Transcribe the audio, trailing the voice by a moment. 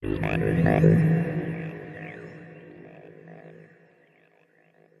Good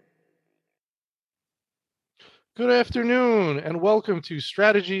afternoon, and welcome to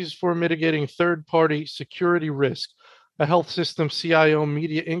Strategies for Mitigating Third-Party Security Risk, a Health System CIO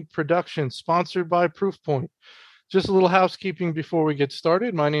Media Inc. production sponsored by Proofpoint. Just a little housekeeping before we get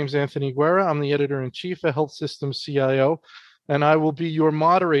started. My name is Anthony Guerra. I'm the editor-in-chief at Health System CIO, and I will be your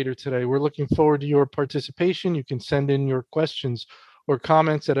moderator today. We're looking forward to your participation. You can send in your questions or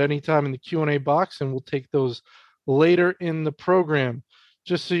comments at any time in the Q&A box, and we'll take those later in the program.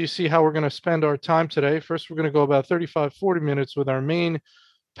 Just so you see how we're going to spend our time today, first we're going to go about 35, 40 minutes with our main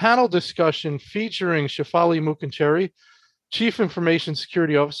panel discussion featuring Shefali Mukuncherry, Chief Information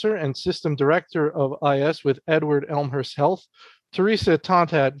Security Officer and System Director of IS with Edward Elmhurst Health, Teresa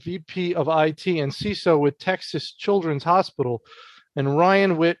Tontat, VP of IT and CISO with Texas Children's Hospital, and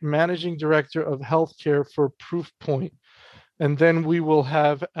Ryan Witt, Managing Director of Healthcare for Proofpoint. And then we will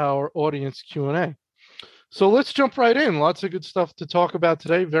have our audience Q&A. So let's jump right in. Lots of good stuff to talk about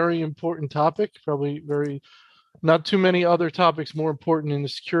today. Very important topic, probably not too many other topics more important in the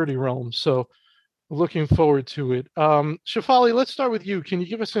security realm. So looking forward to it. Shefali, let's start with you. Can you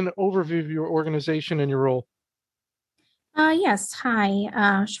give us an overview of your organization and your role? Yes. Hi,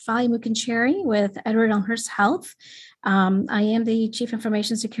 Shefali Mukuncherry with Edward Elmhurst Health. I am the Chief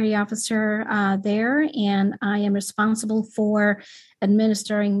Information Security Officer there, and I am responsible for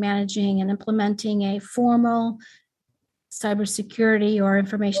administering, managing, and implementing a formal cybersecurity or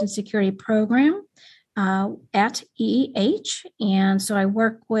information security program at EEH. And so I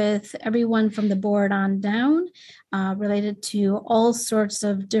work with everyone from the board on down related to all sorts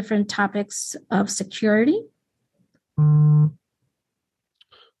of different topics of security.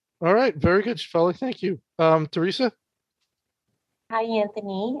 All right. Very good, Shefali. Thank you. Teresa? Hi,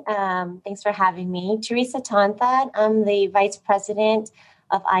 Anthony. Thanks for having me. Teresa Tontat. I'm the Vice President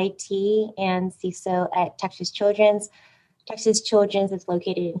of IT and CISO at Texas Children's. Texas Children's is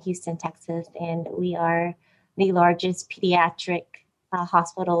located in Houston, Texas, and we are the largest pediatric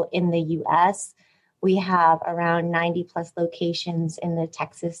hospital in the U.S. We have around 90 plus locations in the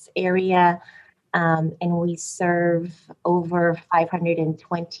Texas area. And we serve over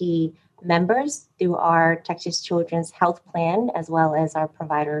 520 members through our Texas Children's Health Plan, as well as our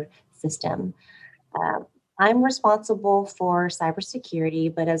provider system. I'm responsible for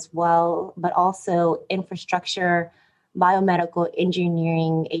cybersecurity, but also infrastructure, biomedical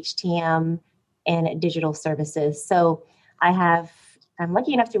engineering, HTM, and digital services. So I'm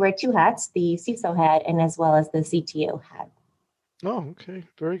lucky enough to wear two hats, the CISO hat and as well as the CTO hat. Oh, okay.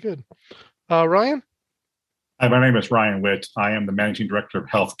 Very good. Ryan? Hi, my name is Ryan Witt. I am the Managing Director of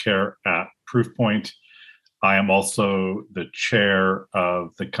Healthcare at Proofpoint. I am also the chair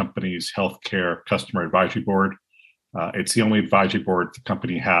of the company's Healthcare Customer Advisory Board. It's the only advisory board the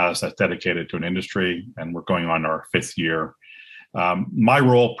company has that's dedicated to an industry, and we're going on our 5th year. My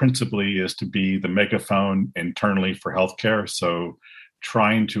role principally is to be the megaphone internally for healthcare, so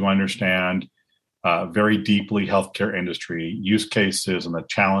trying to understand very deeply healthcare industry use cases and the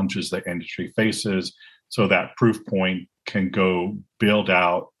challenges the industry faces so that Proofpoint can go build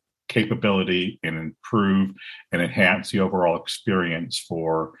out capability and improve and enhance the overall experience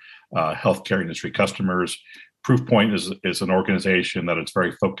for healthcare industry customers. Proofpoint is an organization that is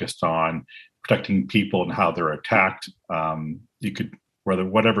very focused on protecting people and how they're attacked. You could,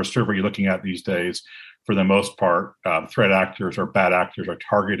 whatever server you're looking at these days, for the most part, threat actors or bad actors are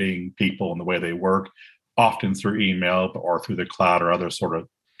targeting people in the way they work, often through email or through the cloud or other sort of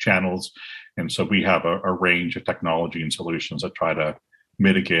channels. And so we have a range of technology and solutions that try to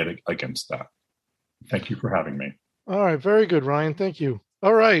mitigate against that. Thank you for having me. All right. Very good, Ryan. Thank you.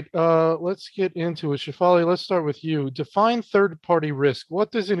 All right. Let's get into it. Shefali, let's start with you. Define third-party risk.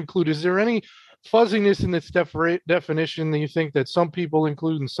 What does it include? Is there any fuzziness in its definition that you think that some people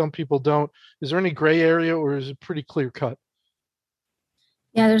include and some people don't? Is there any gray area, or is it pretty clear cut?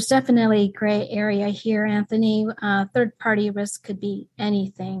 Yeah, there's definitely gray area here, Anthony. Third-party risk could be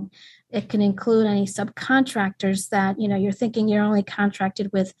anything. It can include any subcontractors that, you're thinking you're only contracted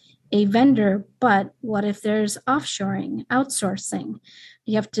with a vendor, but what if there's offshoring, outsourcing?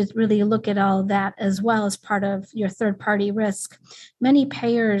 You have to really look at all that as well as part of your third-party risk. Many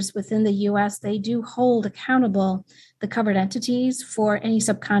payers within the U.S., they do hold accountable the covered entities for any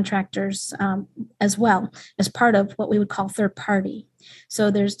subcontractors as well as part of what we would call third party. So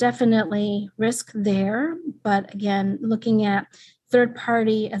there's definitely risk there. But again, looking at third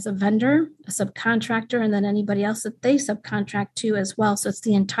party as a vendor, a subcontractor, and then anybody else that they subcontract to as well. So it's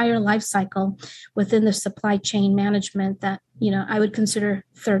the entire life cycle within the supply chain management that, I would consider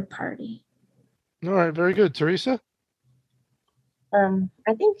third party. All right. Very good. Teresa?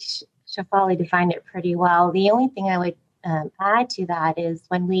 I think Shafali defined it pretty well. The only thing I would add to that is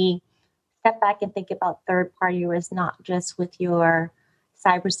when we step back and think about third-party risk, not just with your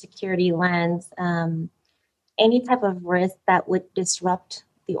cybersecurity lens, any type of risk that would disrupt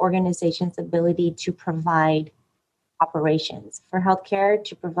the organization's ability to provide operations for healthcare,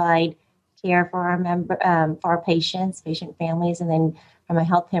 to provide care for for our patients, patient families, and then from a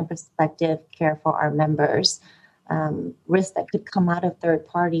health plan perspective, care for our members. Risks that could come out of third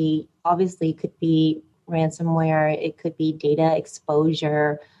party obviously could be ransomware, it could be data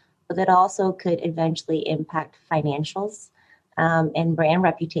exposure, but it also could eventually impact financials and brand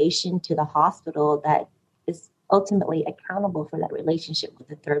reputation to the hospital that is ultimately accountable for that relationship with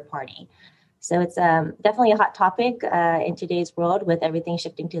the third party. So it's definitely a hot topic in today's world with everything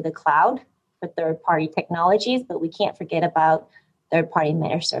shifting to the cloud for third-party technologies, but we can't forget about third-party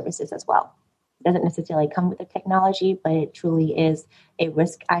managed services as well. It doesn't necessarily come with the technology, but it truly is a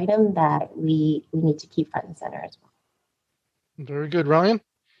risk item that we need to keep front and center as well. Very good. Ryan?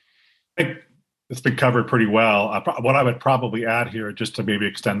 I think it's been covered pretty well. What I would probably add here, just to maybe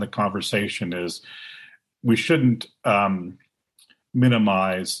extend the conversation, is we shouldn't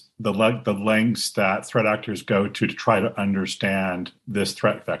minimize the lengths that threat actors go to try to understand this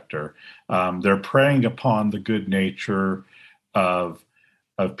threat vector. They're preying upon the good nature of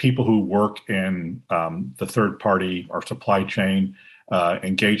people who work in the third party or supply chain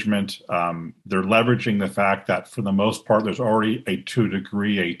engagement. They're leveraging the fact that for the most part, there's already a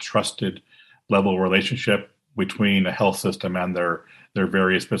trusted level relationship between a health system and their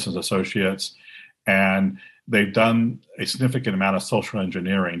various business associates. And they've done a significant amount of social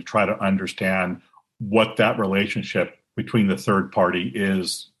engineering to try to understand what that relationship between the third party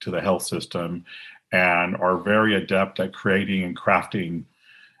is to the health system, and are very adept at creating and crafting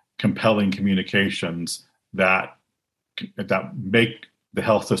compelling communications that make the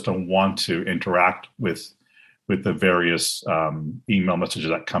health system want to interact with the various email messages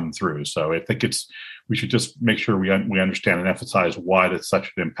that come through. So I think we should just make sure we understand and emphasize why it's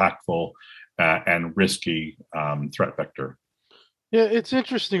such an impactful and risky threat vector. Yeah, it's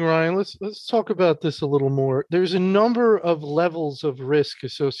interesting, Ryan. Let's talk about this a little more. There's a number of levels of risk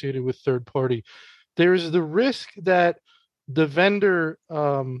associated with third party. There's the risk that the vendor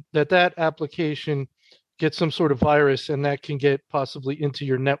that application gets some sort of virus and that can get possibly into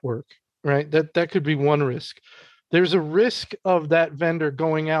your network, right? That could be one risk. There's a risk of that vendor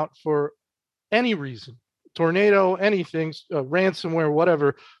going out for any reason, tornado, anything, ransomware,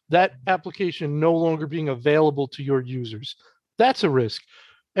 whatever, that application no longer being available to your users. That's a risk.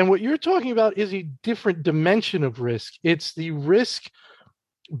 And what you're talking about is a different dimension of risk. It's the risk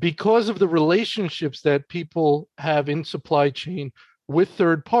because of the relationships that people have in supply chain with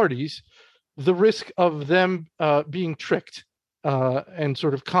third parties, the risk of them being tricked and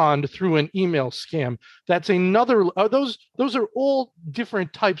sort of conned through an email scam. That's another. Those are all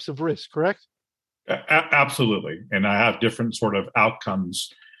different types of risk, correct? Absolutely. And I have different sort of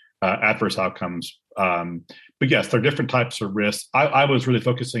outcomes, adverse outcomes. But yes, there are different types of risks. I was really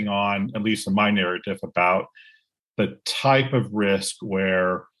focusing on, at least in my narrative, about the type of risk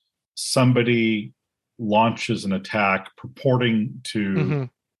where somebody launches an attack purporting to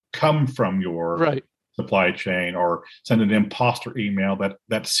come from your supply chain, or send an imposter email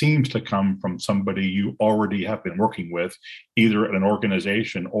that seems to come from somebody you already have been working with, either at an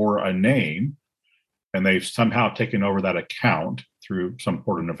organization or a name, and they've somehow taken over that account through some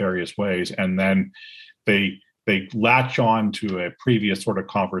port in various ways, and then they latch on to a previous sort of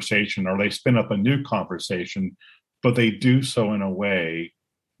conversation, or they spin up a new conversation, but they do so in a way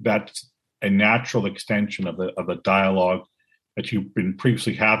that's a natural extension of the dialogue that you've been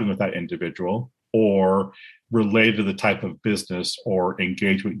previously having with that individual, or related to the type of business or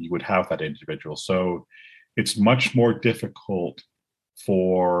engagement you would have with that individual. So it's much more difficult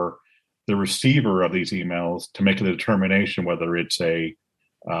for the receiver of these emails to make a determination whether it's a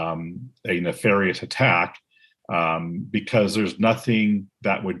nefarious attack, because there's nothing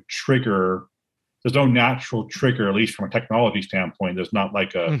that would trigger. There's no natural trigger, at least from a technology standpoint. There's not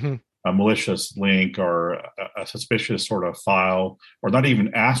like a malicious link or a suspicious sort of file, or not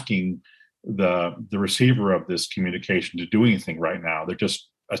even asking the receiver of this communication to do anything right now. They're just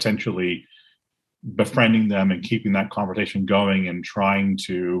essentially befriending them and keeping that conversation going and trying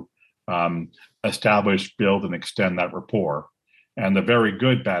to establish, build, and extend that rapport. And the very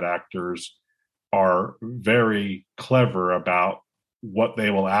good bad actors are very clever about what they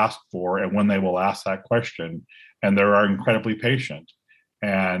will ask for and when they will ask that question. And they are incredibly patient.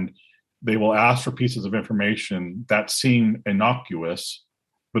 And they will ask for pieces of information that seem innocuous,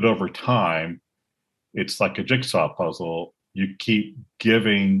 but over time, it's like a jigsaw puzzle. you keep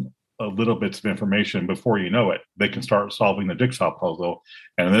giving a little bits of information. Before you know it, they can start solving the jigsaw puzzle.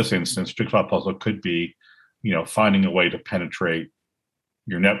 And in this instance, jigsaw puzzle could be, finding a way to penetrate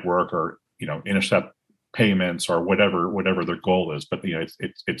your network, or intercept payments, or whatever their goal is. But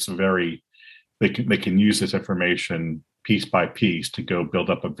it's very, they can use this information piece by piece to go build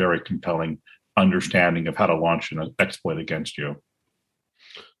up a very compelling understanding of how to launch an exploit against you.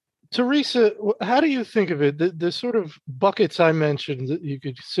 Teresa, how do you think of it? The sort of buckets I mentioned, that you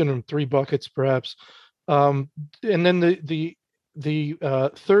could consider them 3 buckets perhaps, and then the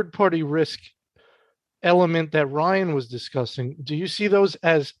third-party risk element that Ryan was discussing. Do you see those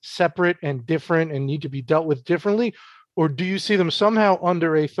as separate and different and need to be dealt with differently, or do you see them somehow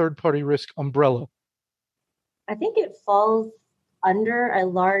under a third-party risk umbrella? I think it falls under a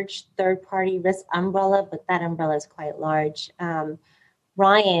large third-party risk umbrella, but that umbrella is quite large.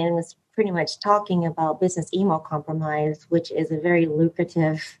 Ryan was pretty much talking about business email compromise, which is a very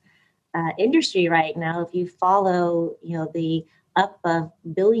lucrative industry right now. If you follow, the up of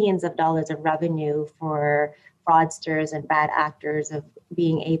billions of dollars of revenue for fraudsters and bad actors of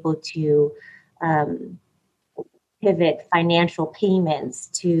being able to pivot financial payments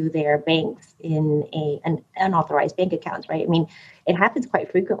to their banks in an unauthorized bank accounts, right? I mean, it happens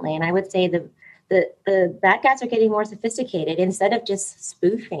quite frequently. And I would say the bad guys are getting more sophisticated. Instead of just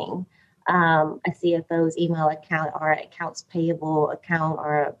spoofing a CFO's email account or accounts payable account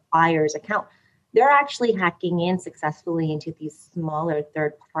or a buyer's account, they're actually hacking in successfully into these smaller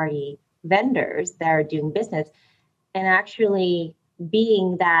third-party vendors that are doing business and actually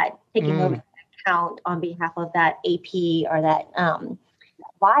being that, taking over the account on behalf of that AP or that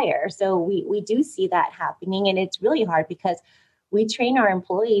buyer. So we do see that happening, and it's really hard because we train our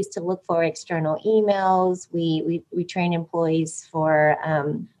employees to look for external emails. We train employees for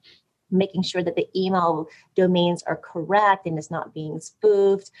making sure that the email domains are correct and it's not being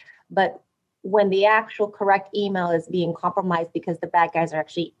spoofed. But when the actual correct email is being compromised because the bad guys are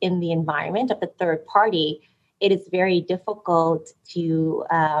actually in the environment of the third party, it is very difficult to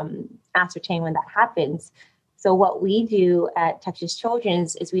ascertain when that happens. So what we do at Texas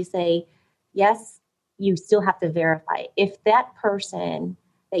Children's is we say, yes, you still have to verify. If that person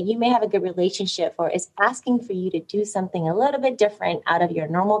that you may have a good relationship for is asking for you to do something a little bit different out of your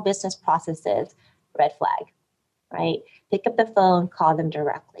normal business processes, red flag, right? Pick up the phone, call them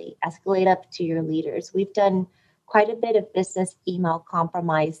directly, escalate up to your leaders. We've done quite a bit of business email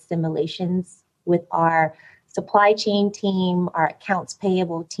compromise simulations with our supply chain team, our accounts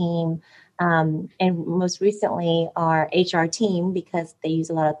payable team, and most recently our HR team, because they use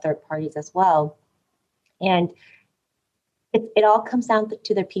a lot of third parties as well. And it all comes down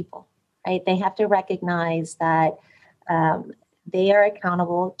to their people, right? They have to recognize that they are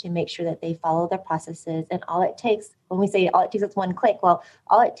accountable to make sure that they follow their processes. And all it takes, when we say all it takes is one click, well,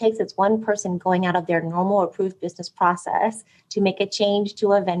 all it takes is one person going out of their normal approved business process to make a change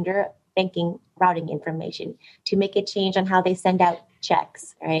to a vendor banking routing information, to make a change on how they send out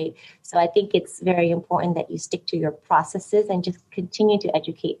checks, right? So I think it's very important that you stick to your processes and just continue to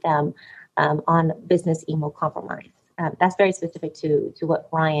educate them on business email compromise. That's very specific to what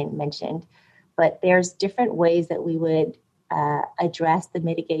Ryan mentioned, but there's different ways that we would address the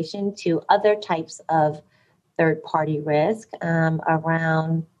mitigation to other types of third-party risk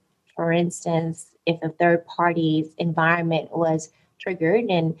around, for instance, if a third party's environment was triggered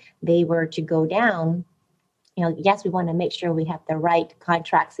and they were to go down, yes, we want to make sure we have the right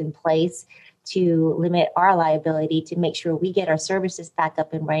contracts in place to limit our liability, to make sure we get our services back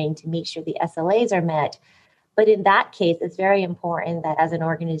up and running, to make sure the SLAs are met. But in that case, it's very important that as an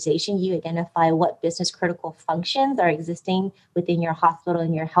organization, you identify what business critical functions are existing within your hospital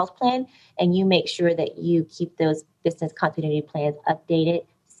and your health plan, and you make sure that you keep those business continuity plans updated,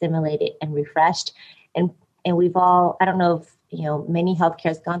 simulated, and refreshed. And we've all, I don't know if many healthcare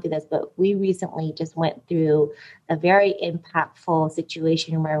has gone through this, but we recently just went through a very impactful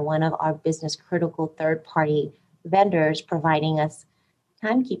situation where one of our business critical third party vendors providing us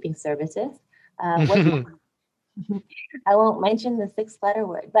timekeeping services was I won't mention the 6-letter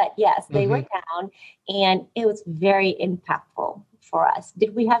word, but yes, they were down, and it was very impactful for us.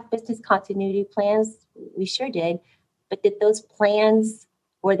 Did we have business continuity plans? We sure did. But did those plans,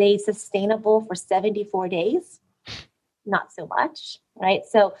 were they sustainable for 74 days? Not so much, right?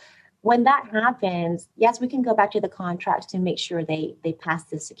 So when that happens, yes, we can go back to the contracts to make sure they pass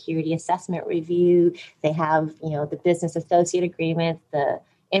the security assessment review. They have, the business associate agreements, the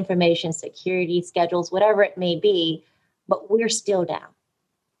information security schedules, whatever it may be, but we're still down.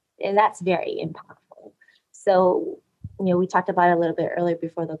 And that's very impactful. So we talked about it a little bit earlier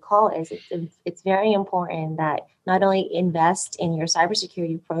before the call, is it's very important that not only invest in your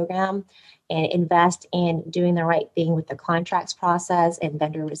cybersecurity program and invest in doing the right thing with the contracts process and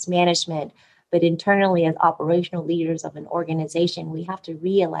vendor risk management, but internally as operational leaders of an organization, we have to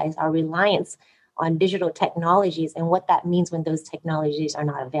realize our reliance on digital technologies and what that means when those technologies are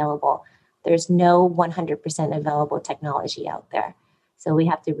not available. There's no 100% available technology out there. So we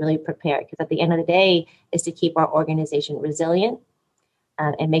have to really prepare, because at the end of the day is to keep our organization resilient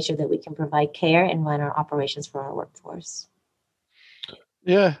and make sure that we can provide care and run our operations for our workforce.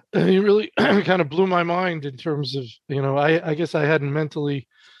 Yeah, you really kind of blew my mind in terms of, I guess I hadn't mentally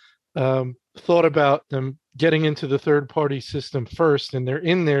thought about them getting into the third party system first, and they're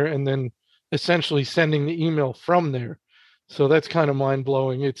in there and then essentially sending the email from there. So that's kind of mind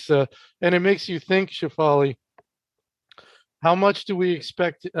blowing. It's and it makes you think, Shefali, how much do we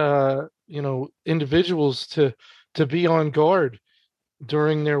expect individuals to be on guard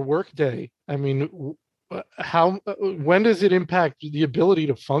during their workday? I mean, when does it impact the ability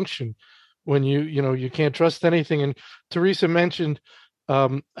to function when you can't trust anything? And Teresa mentioned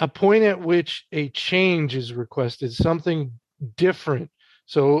a point at which a change is requested, something different.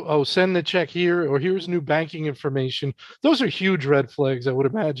 So, send the check here, or here's new banking information. Those are huge red flags, I would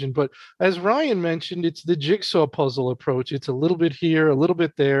imagine. But as Ryan mentioned, it's the jigsaw puzzle approach. It's a little bit here, a little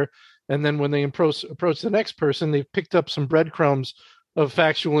bit there. And then when they approach the next person, they've picked up some breadcrumbs of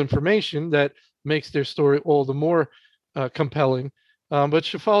factual information that makes their story all the more compelling. But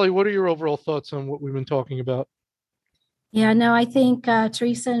Shefali, what are your overall thoughts on what we've been talking about? Yeah, no, I think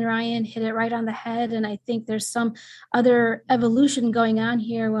Teresa and Ryan hit it right on the head. And I think there's some other evolution going on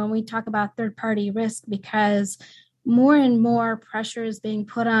here when we talk about third-party risk, because more and more pressure is being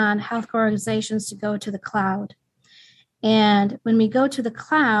put on healthcare organizations to go to the cloud. And when we go to the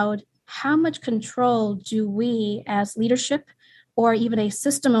cloud, how much control do we as leadership or even a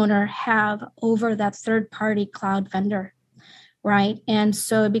system owner have over that third-party cloud vendor, right? And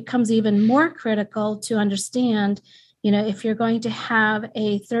so it becomes even more critical to understand, if you're going to have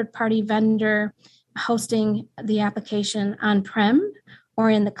a third-party vendor hosting the application on-prem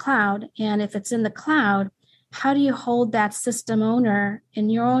or in the cloud, and if it's in the cloud, how do you hold that system owner in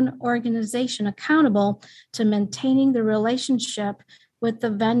your own organization accountable to maintaining the relationship with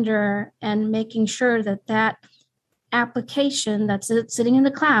the vendor and making sure that that application that's sitting in the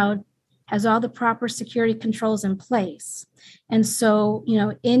cloud has all the proper security controls in place? And so,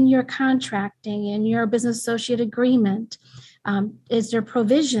 in your contracting, in your business associate agreement, is there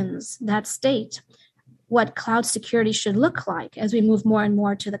provisions that state what cloud security should look like as we move more and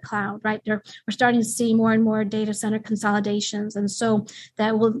more to the cloud, right? We're starting to see more and more data center consolidations. And so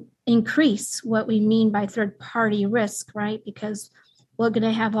that will increase what we mean by third-party risk, right? Because we're going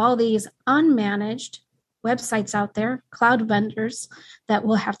to have all these unmanaged websites out there, cloud vendors, that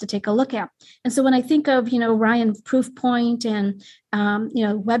we'll have to take a look at. And so when I think of, Ryan, Proofpoint and,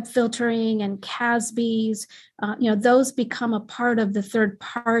 web filtering and CASBs, those become a part of the third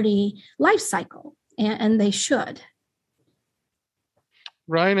party life cycle, and they should.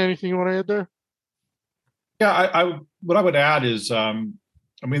 Ryan, anything you want to add there? Yeah, what I would add is,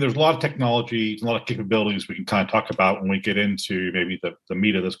 there's a lot of technology, a lot of capabilities we can kind of talk about when we get into maybe the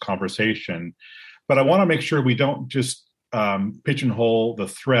meat of this conversation. But I want to make sure we don't just pigeonhole the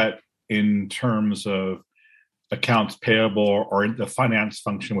threat in terms of accounts payable or the finance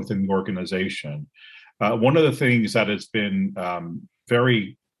function within the organization. One of the things that has been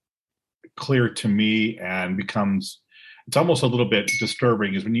very clear to me and it's almost a little bit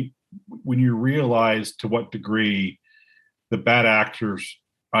disturbing is when you realize to what degree the bad actors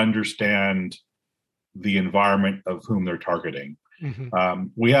understand the environment of whom they're targeting. Mm-hmm.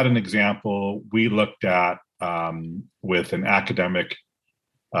 We had an example we looked at with an academic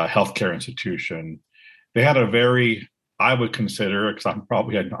healthcare institution. They had a very, I would consider, because I'm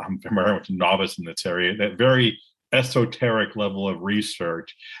very much a novice in this area, that very esoteric level of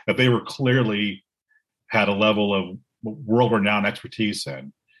research that they were clearly had a level of world-renowned expertise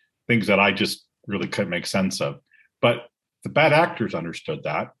in, things that I just really couldn't make sense of. But the bad actors understood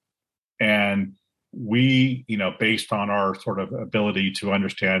that. And we, based on our sort of ability to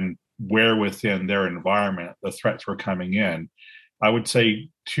understand where within their environment the threats were coming in, I would say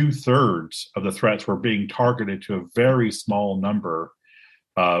 2/3 of the threats were being targeted to a very small number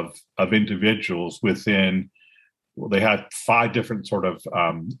of individuals within. Well, they had 5 different sort of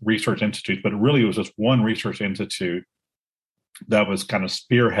research institutes, but it really was just one research institute that was kind of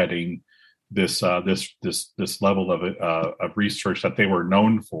spearheading this level of research that they were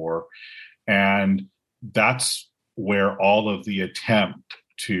known for. And that's where all of the attempt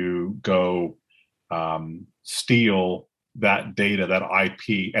to go steal that data, that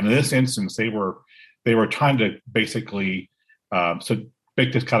IP. And in this instance, they were trying to basically so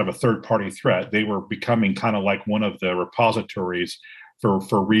make this kind of a third-party threat. They were becoming kind of like one of the repositories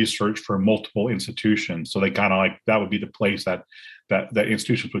for research for multiple institutions. So they kind of like, that would be the place that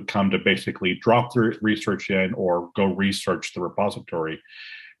institutions would come to basically drop their research in or go research the repository.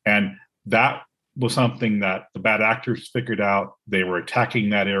 And that was something that the bad actors figured out. They were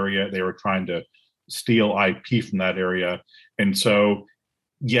attacking that area. They were trying to steal IP from that area. And so,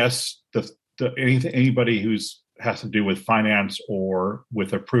 yes, anybody who's has to do with finance or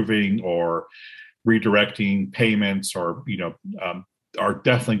with approving or redirecting payments or are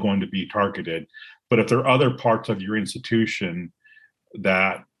definitely going to be targeted. But if there are other parts of your institution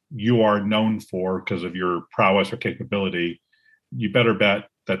that you are known for because of your prowess or capability, you better bet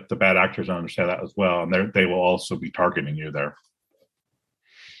that the bad actors understand that as well, and they will also be targeting you there.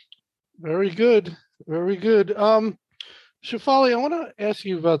 Very good. Very good. Shefali, I want to ask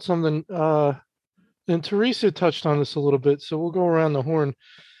you about something, and Teresa touched on this a little bit, so we'll go around the horn.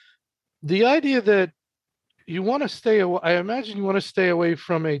 The idea that you want to stay away, I imagine you want to stay away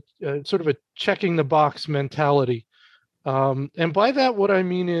from a sort of a checking the box mentality. And by that, what I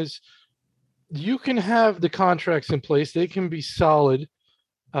mean is you can have the contracts in place, they can be solid,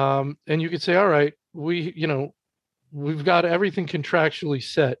 and you could say, all right, we've got everything contractually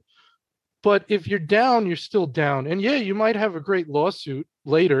set. But if you're down, you're still down. And yeah, you might have a great lawsuit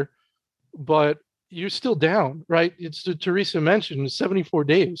later, but you're still down, right? It's Teresa mentioned 74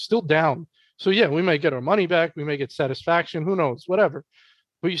 days, still down. So yeah, we may get our money back, we may get satisfaction, who knows, whatever,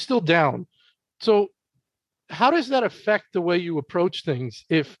 but you're still down. So how does that affect the way you approach things?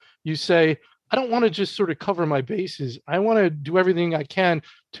 If you say, I don't want to just sort of cover my bases, I want to do everything I can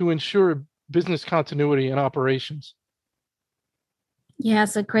to ensure business continuity and operations. Yeah,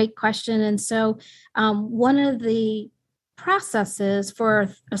 it's a great question. And so one of the processes for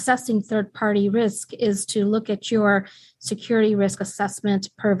assessing third-party risk is to look at your security risk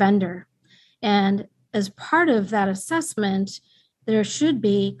assessment per vendor. And as part of that assessment, there should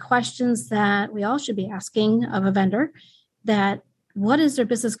be questions that we all should be asking of a vendor, that what is their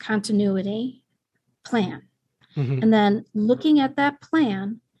business continuity plan? Mm-hmm. And then looking at that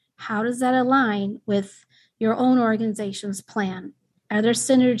plan, how does that align with your own organization's plan? Are there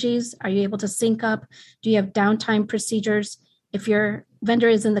synergies? Are you able to sync up? Do you have downtime procedures? If your vendor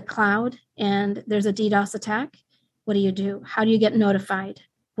is in the cloud and there's a DDoS attack, what do? How do you get notified?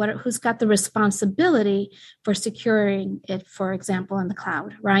 Who's got the responsibility for securing it, for example, in the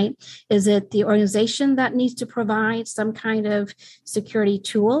cloud, right? Is it the organization that needs to provide some kind of security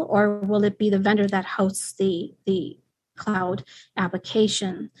tool, or will it be the vendor that hosts the cloud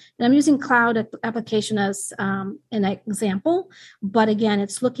application? And I'm using cloud application as an example, but again,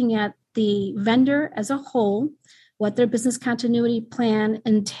 it's looking at the vendor as a whole, what their business continuity plan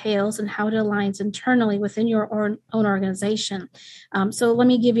entails, and how it aligns internally within your own organization. So let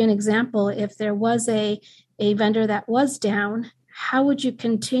me give you an example. If there was a vendor that was down, how would you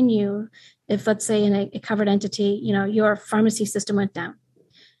continue if, let's say, in a covered entity, your pharmacy system went down?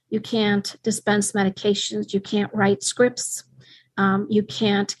 You can't dispense medications. You can't write scripts. You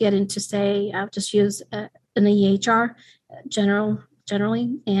can't get into, say, just use an EHR,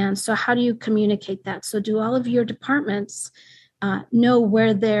 generally. And so how do you communicate that? So do all of your departments know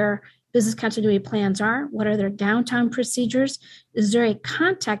where their business continuity plans are? What are their downtime procedures? Is there a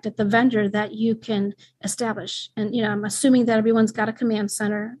contact at the vendor that you can establish? And, I'm assuming that everyone's got a command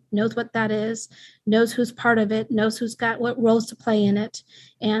center, knows what that is, knows who's part of it, knows who's got what roles to play in it.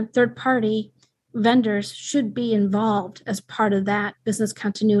 And third-party vendors should be involved as part of that business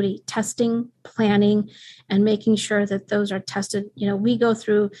continuity testing, planning, and making sure that those are tested. We go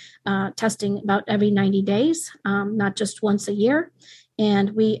through testing about every 90 days, not just once a year.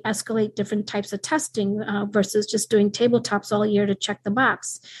 And we escalate different types of testing versus just doing tabletops all year to check the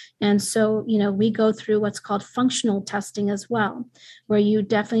box. And so, we go through what's called functional testing as well, where you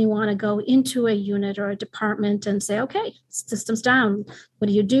definitely want to go into a unit or a department and say, okay, system's down. What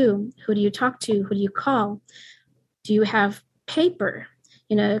do you do? Who do you talk to? Who do you call? Do you have paper?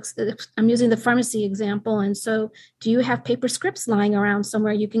 I'm using the pharmacy example. And so do you have paper scripts lying around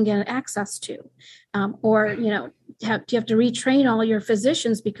somewhere you can get access to? Or do you have to retrain all your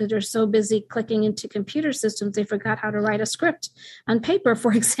physicians because they're so busy clicking into computer systems, they forgot how to write a script on paper,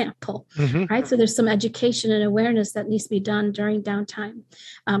 for example, mm-hmm. right? So there's some education and awareness that needs to be done during downtime.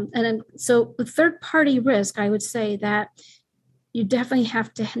 So with third-party risk, I would say that you definitely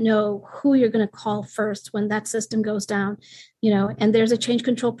have to know who you're going to call first when that system goes down, and there's a change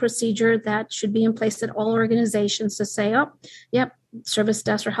control procedure that should be in place at all organizations to say, oh, yep, service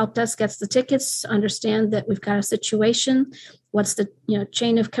desk or help desk gets the tickets, understand that we've got a situation. What's the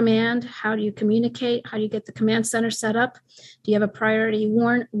chain of command? How do you communicate? How do you get the command center set up? Do you have a priority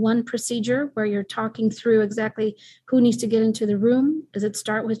one procedure where you're talking through exactly who needs to get into the room? Does it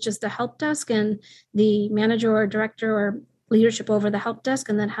start with just the help desk and the manager or director or leadership over the help desk?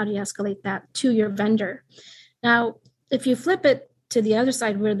 And then how do you escalate that to your vendor? Now, if you flip it to the other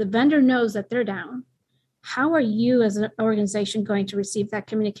side where the vendor knows that they're down, how are you as an organization going to receive that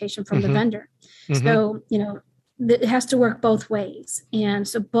communication from the vendor? So, it has to work both ways. And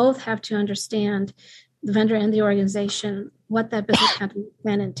so both have to understand, the vendor and the organization, what that business continuity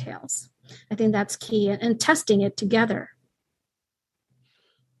plan entails. I think that's key, and testing it together.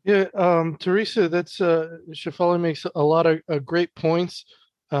 Yeah, Teresa, that's Shefali makes a lot of great points.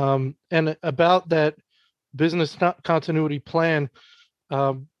 And about that business continuity plan,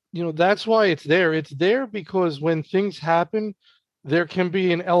 that's why it's there. It's there because when things happen, there can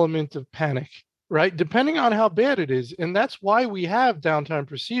be an element of panic, right? Depending on how bad it is. And that's why we have downtime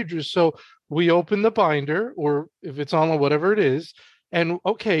procedures. So we open the binder, or if it's online, whatever it is. And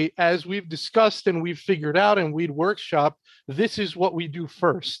okay, as we've discussed and we've figured out and we'd workshop, this is what we do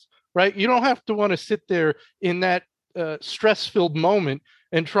first, right? You don't have to want to sit there in that stress-filled moment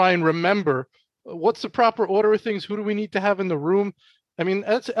and try and remember what's the proper order of things, who do we need to have in the room. I mean,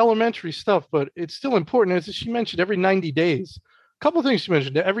 that's elementary stuff, but it's still important. As she mentioned, every 90 days. A couple of things she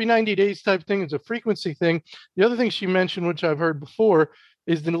mentioned. Every 90 days type thing is a frequency thing. The other thing she mentioned, which I've heard before,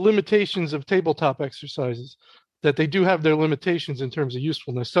 is the limitations of tabletop exercises, that they do have their limitations in terms of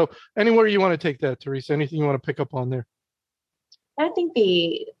usefulness. So anywhere you want to take that, Teresa, anything you want to pick up on there? I think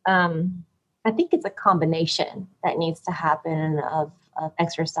it's a combination that needs to happen of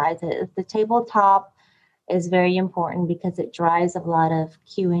exercises. The tabletop is very important because it drives a lot of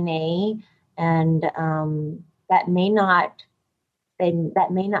Q&A, and that may not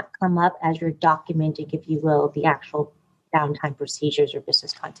come up as you're documenting, if you will, the actual downtime procedures or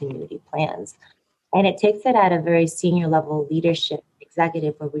business continuity plans. And it takes it at a very senior level leadership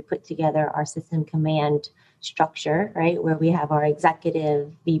executive, where we put together our system command structure, right? Where we have our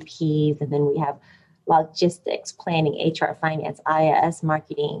executive VPs, and then we have logistics, planning, HR, finance, IS,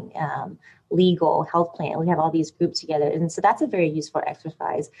 marketing, legal, health plan. We have all these groups together. And so that's a very useful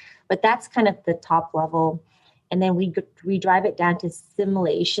exercise, but that's kind of the top level. And then we drive it down to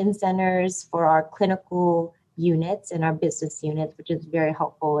simulation centers for our clinical units and our business units, which is very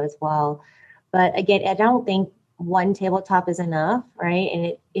helpful as well. But again, I don't think one tabletop is enough, right?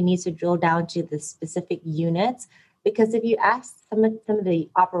 And it needs to drill down to the specific units, because if you ask some of the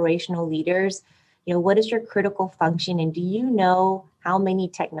operational leaders, what is your critical function? And do you know how many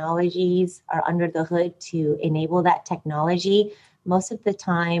technologies are under the hood to enable that technology? Most of the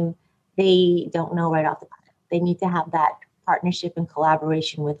time, they don't know right off the bat. They need to have that partnership and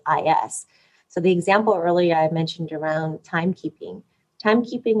collaboration with IS. So the example earlier I mentioned around timekeeping.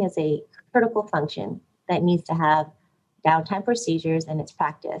 Timekeeping is a critical function that needs to have downtime procedures and its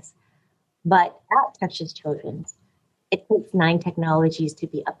practice. But at Texas Children's, it takes 9 technologies to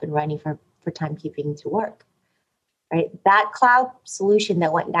be up and running for timekeeping to work, right? That cloud solution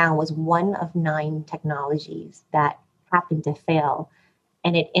that went down was one of 9 technologies that happened to fail,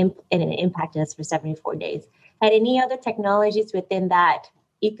 and it impacted us for 74 days. Had any other technologies within that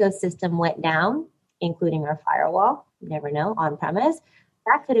ecosystem went down, including our firewall, you never know, on premise,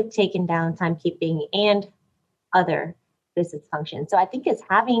 that could have taken down timekeeping and other business functions. So I think it's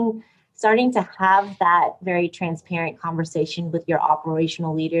starting to have that very transparent conversation with your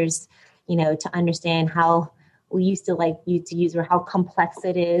operational leaders, to understand how we used to like you to use, or how complex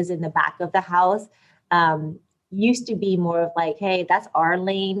it is in the back of the house. Used to be more of like, hey, that's our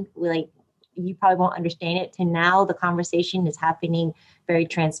lane. You probably won't understand it, to now the conversation is happening very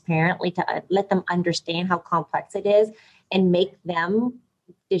transparently to let them understand how complex it is and make them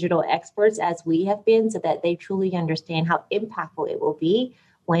digital experts as we have been, so that they truly understand how impactful it will be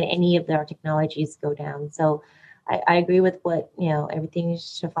when any of their technologies go down. So I agree with what, everything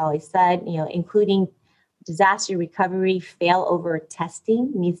Shefali said, including disaster recovery, failover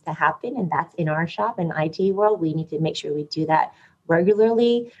testing needs to happen. And that's in our shop in IT world. We need to make sure we do that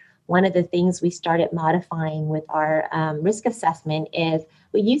regularly. One of the things we started modifying with our risk assessment is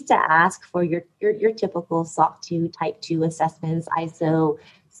we used to ask for your typical SOC 2 type 2 assessments, ISO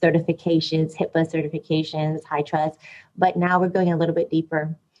certifications, HIPAA certifications, HITRUST, but now we're going a little bit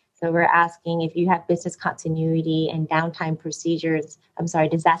deeper. So we're asking if you have business continuity and downtime procedures,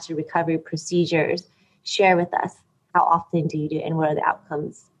 disaster recovery procedures, share with us how often do you do and what are the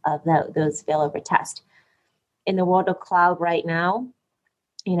outcomes of those failover tests. In the world of cloud right now,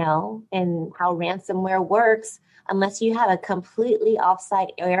 and how ransomware works, unless you have a completely offsite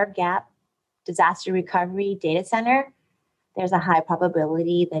air gap disaster recovery data center, there's a high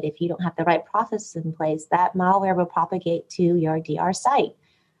probability that if you don't have the right processes in place, that malware will propagate to your DR site.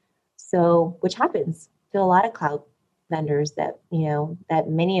 So, which happens to a lot of cloud vendors that, that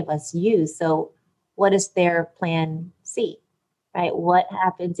many of us use. So what is their plan C, right? What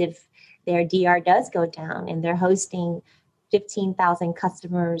happens if their DR does go down and they're hosting 15,000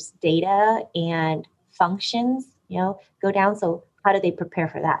 customers' data and functions, go down? So how do they prepare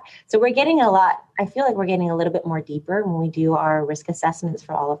for that? So I feel like we're getting a little bit more deeper when we do our risk assessments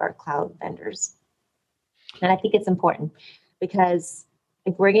for all of our cloud vendors. And I think it's important because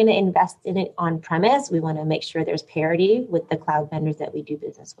if we're going to invest in it on premise, we want to make sure there's parity with the cloud vendors that we do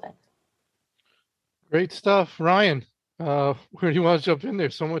business with. Great stuff. Ryan, where do you want to jump in there?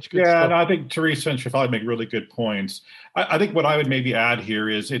 So much good stuff. Yeah, and I think Teresa and Shafali make really good points. I think what I would maybe add here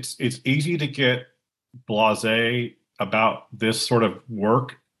is it's easy to get blasé about this sort of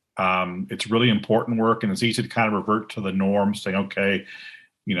work. It's really important work, and it's easy to kind of revert to the norm, saying, okay,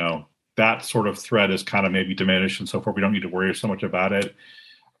 that sort of threat is kind of maybe diminished and so forth. We don't need to worry so much about it.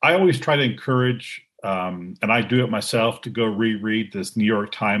 I always try to encourage, and I do it myself, to go reread this New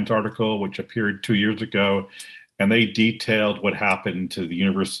York Times article, which appeared 2 years ago, and they detailed what happened to the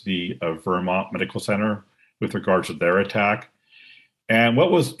University of Vermont Medical Center with regards to their attack. And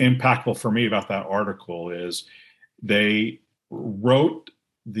what was impactful for me about that article is they wrote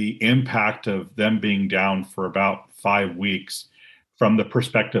the impact of them being down for about 5 weeks from the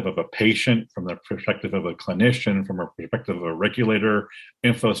perspective of a patient, from the perspective of a clinician, from a perspective of a regulator,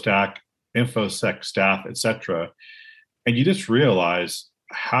 InfoSec staff, et cetera. And you just realize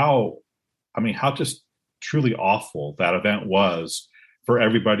how just truly awful that event was for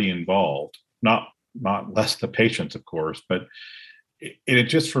everybody involved, not less the patients, of course, but it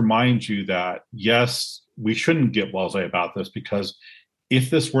just reminds you that, yes, we shouldn't get blasé about this, because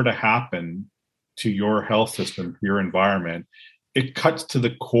if this were to happen to your health system, your environment, it cuts to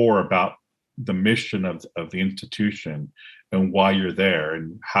the core about the mission of the institution and why you're there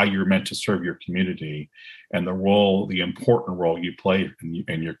and how you're meant to serve your community and the important role you play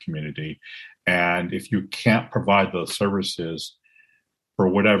in your community. And if you can't provide those services for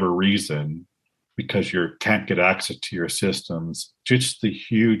whatever reason, because you can't get access to your systems, just the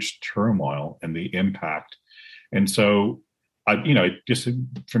huge turmoil and the impact. And so,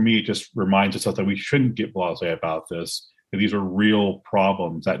 for me, it just reminds us that we shouldn't get blasé about this. These are real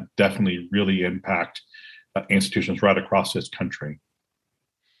problems that definitely really impact institutions right across this country.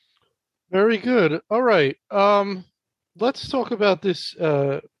 Very good. All right. Let's talk about this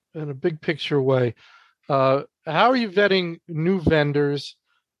in a big picture way. How are you vetting new vendors?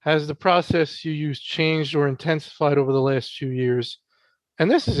 Has the process you use changed or intensified over the last few years? And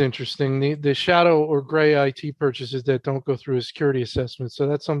this is interesting, the shadow or gray IT purchases that don't go through a security assessment. So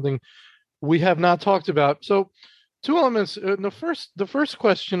that's something we have not talked about. So two elements. The first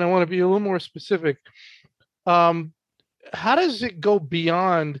question, I want to be a little more specific. How does it go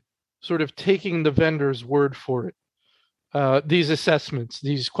beyond sort of taking the vendor's word for it? These assessments,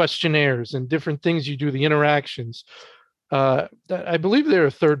 these questionnaires, and different things you do, the interactions. I believe there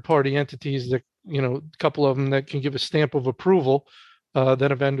are third-party entities that, a couple of them that can give a stamp of approval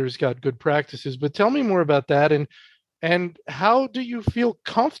that a vendor's got good practices. But tell me more about that, and how do you feel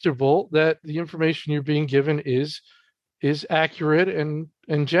comfortable that the information you're being given is accurate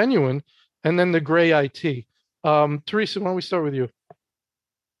and genuine? And then the gray IT. Teresa, why don't we start with you?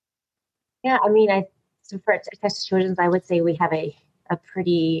 Yeah, so for Texas Children's, I would say we have a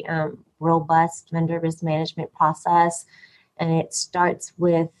pretty robust vendor risk management process. And it starts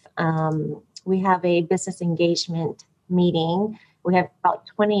with, we have a business engagement meeting. We have about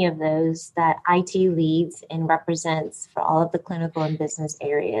 20 of those that IT leads and represents for all of the clinical and business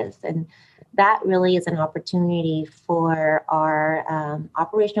areas. And that really is an opportunity for our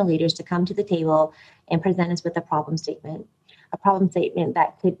operational leaders to come to the table and present us with a problem statement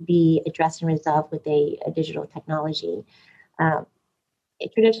that could be addressed and resolved with a digital technology.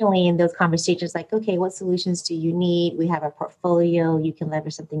 Traditionally in those conversations, like, okay, what solutions do you need? We have a portfolio, you can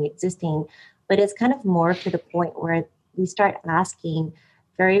leverage something existing, but it's kind of more to the point where we start asking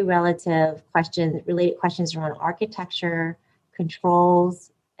very related questions around architecture,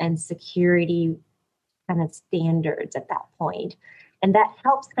 controls, and security kind of standards at that point. And that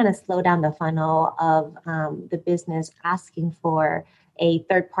helps kind of slow down the funnel of the business asking for a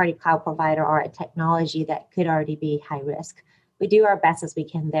third-party cloud provider or a technology that could already be high risk. We do our best as we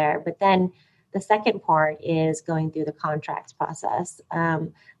can there. But then the second part is going through the contracts process.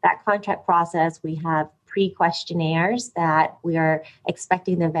 That contract process, we have pre-questionnaires that we are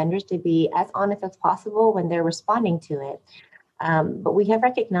expecting the vendors to be as honest as possible when they're responding to it. But we have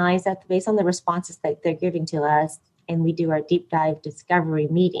recognized that based on the responses that they're giving to us, and we do our deep dive discovery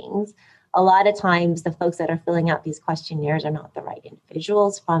meetings, a lot of times the folks that are filling out these questionnaires are not the right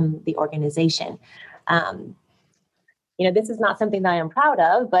individuals from the organization. This is not something that I am proud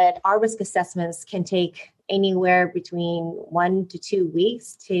of, but our risk assessments can take anywhere between 1 to 2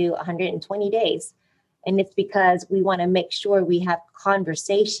 weeks to 120 days. And it's because we want to make sure we have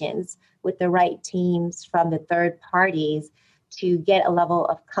conversations with the right teams from the third parties to get a level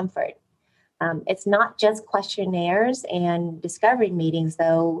of comfort. It's not just questionnaires and discovery meetings,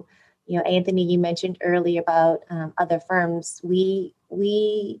 though. Anthony, you mentioned earlier about other firms. We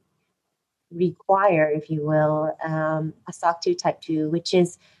require, if you will, a SOC 2 Type 2, which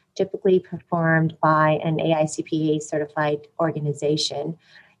is typically performed by an AICPA certified organization.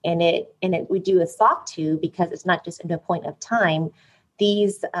 And we do a SOC 2 because it's not just at a point of time.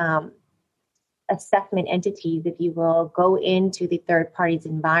 These assessment entities, if you will, go into the third party's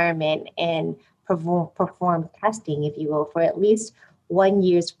environment and perform testing, if you will, for at least 1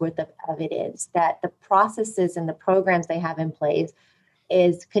 year's worth of evidence that the processes and the programs they have in place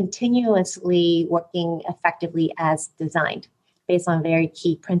is continuously working effectively as designed, based on very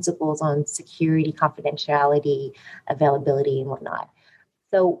key principles on security, confidentiality, availability, and whatnot.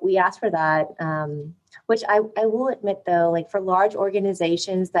 So we ask for that, which I will admit, though, like for large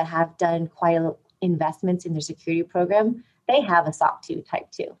organizations that have done quite investments in their security program, they have a SOC 2 Type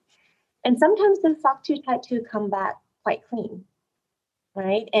 2. And sometimes the SOC 2 Type 2 come back quite clean,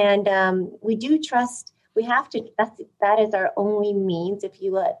 right? And we do trust. We have to, that is our only means, if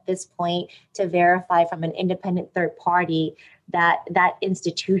you will, at this point, to verify from an independent third party that that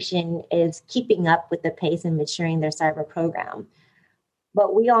institution is keeping up with the pace and maturing their cyber program.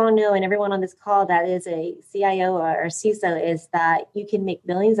 But we all know, and everyone on this call that is a CIO or CISO, is that you can make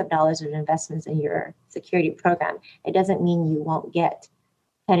billions of dollars of investments in your security program. It doesn't mean you won't get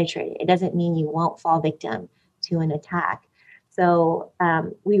penetrated. It doesn't mean you won't fall victim to an attack. So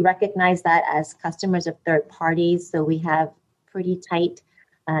we recognize that as customers of third parties. So we have pretty tight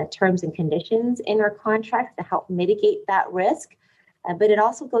terms and conditions in our contracts to help mitigate that risk. But it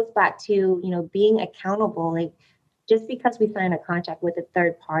also goes back to, being accountable. Like just because we sign a contract with a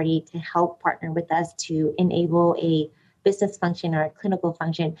third party to help partner with us to enable a business function or a clinical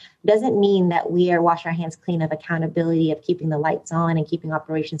function doesn't mean that we are wash our hands clean of accountability of keeping the lights on and keeping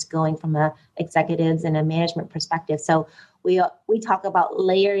operations going from a executives and a management perspective. So we talk about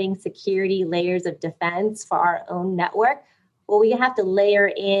layering security layers of defense for our own network. Well, we have to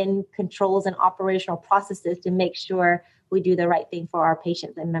layer in controls and operational processes to make sure we do the right thing for our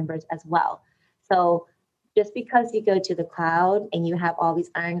patients and members as well. So just because you go to the cloud and you have all these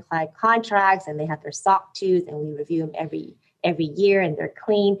ironclad contracts and they have their SOC 2s and we review them every year and they're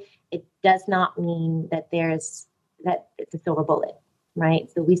clean, it does not mean that it's a silver bullet, right?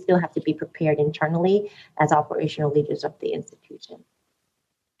 So we still have to be prepared internally as operational leaders of the institution.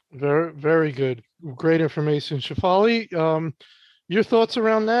 Very, very good. Great information. Shefali, your thoughts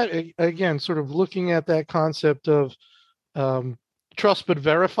around that? Again, sort of looking at that concept of trust but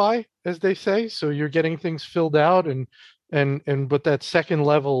verify, as they say. So you're getting things filled out but that second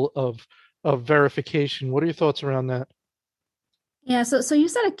level of verification. What are your thoughts around that? Yeah, so you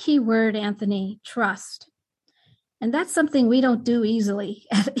said a key word, Anthony, trust. And that's something we don't do easily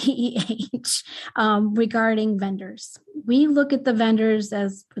at EEH regarding vendors. We look at the vendors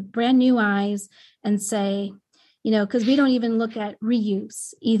as with brand new eyes and say, because we don't even look at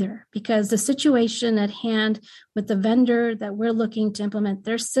reuse either, because the situation at hand with the vendor that we're looking to implement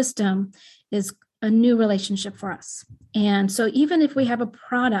their system is a new relationship for us. And so even if we have a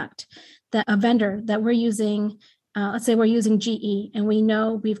product that a vendor that we're using, let's say we're using GE and we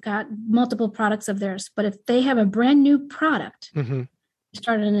know we've got multiple products of theirs, but if they have a brand new product, we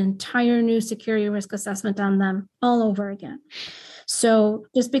start an entire new security risk assessment on them all over again. So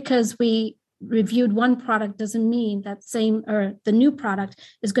just because we reviewed one product doesn't mean that the new product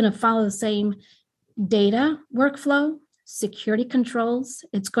is going to follow the same data workflow, security controls.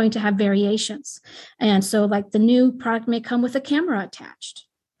 It's going to have variations. And so like the new product may come with a camera attached.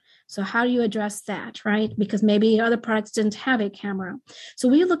 So how do you address that, right? Because maybe other products didn't have a camera. So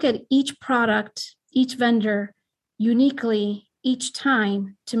we look at each product, each vendor uniquely each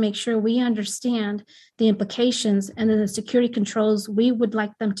time to make sure we understand the implications and then the security controls we would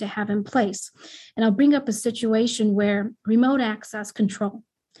like them to have in place. And I'll bring up a situation where remote access control.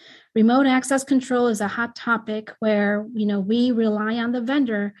 Remote access control is a hot topic where, we rely on the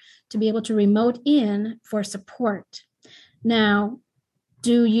vendor to be able to remote in for support. Now,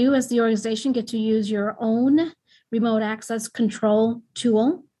 Do you, as the organization, get to use your own remote access control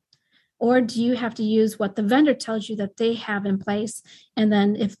tool? Or do you have to use what the vendor tells you that they have in place? And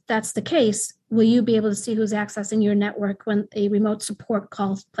then if that's the case, will you be able to see who's accessing your network when a remote support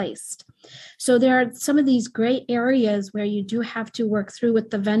call is placed? So there are some of these gray areas where you do have to work through with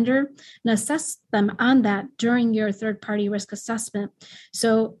the vendor and assess them on that during your third-party risk assessment.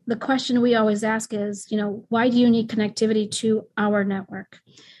 So the question we always ask is, why do you need connectivity to our network?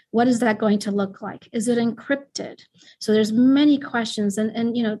 What is that going to look like? Is it encrypted? So there's many questions.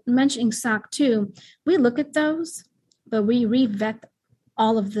 And mentioning SOC 2, we look at those, but we re-vet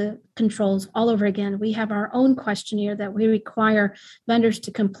all of the controls all over again. We have our own questionnaire that we require vendors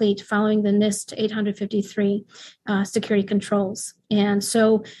to complete following the NIST 853 security controls. And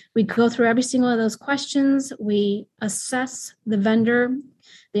so we go through every single of those questions. We assess the vendor.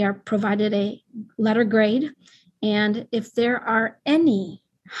 They are provided a letter grade. And if there are any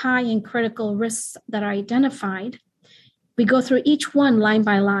high and critical risks that are identified, we go through each one line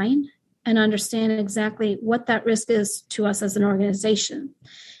by line and understand exactly what that risk is to us as an organization.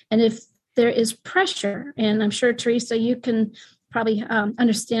 And if there is pressure, and I'm sure, Teresa, you can probably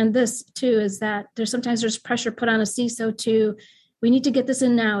understand this too, is that there's pressure put on a CISO to, we need to get this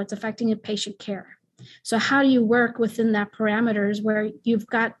in now, it's affecting patient care. So how do you work within that parameters where you've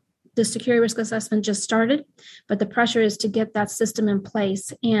got the security risk assessment just started, but the pressure is to get that system in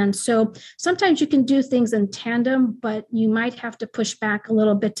place. And so sometimes you can do things in tandem, but you might have to push back a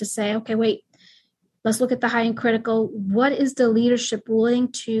little bit to say, okay, wait, let's look at the high and critical. What is the leadership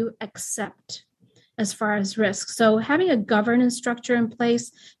willing to accept as far as risk? So having a governance structure in place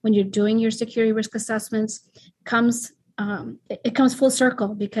when you're doing your security risk assessments comes full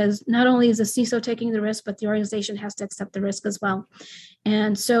circle, because not only is the CISO taking the risk, but the organization has to accept the risk as well.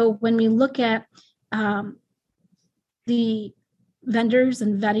 And so when we look at the vendors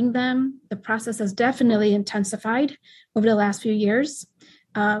and vetting them, the process has definitely intensified over the last few years.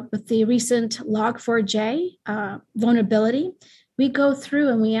 With the recent Log4j vulnerability, we go through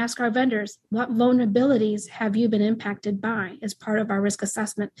and we ask our vendors, what vulnerabilities have you been impacted by as part of our risk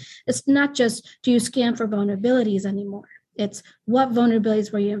assessment? It's not just, do you scan for vulnerabilities anymore? It's what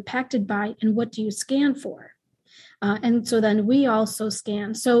vulnerabilities were you impacted by and what do you scan for? And so then we also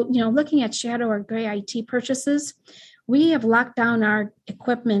scan. So, looking at shadow or gray IT purchases, we have locked down our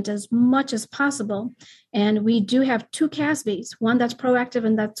equipment as much as possible. And we do have two CASBs, one that's proactive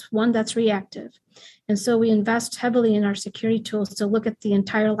and that's one that's reactive. And so we invest heavily in our security tools to look at the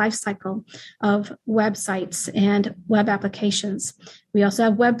entire life cycle of websites and web applications. We also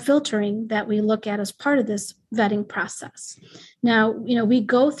have web filtering that we look at as part of this vetting process. Now, we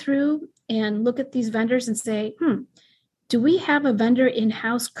go through and look at these vendors and say, do we have a vendor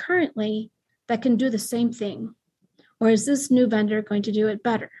in-house currently that can do the same thing? Or is this new vendor going to do it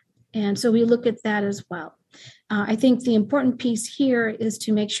better? And so we look at that as well. I think the important piece here is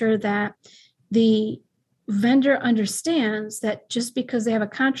to make sure that the vendor understands that just because they have a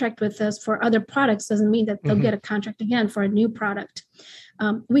contract with us for other products doesn't mean that they'll get a contract again for a new product.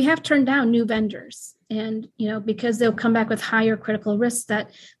 We have turned down new vendors, and because they'll come back with higher critical risks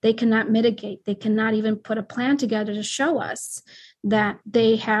that they cannot mitigate. They cannot even put a plan together to show us that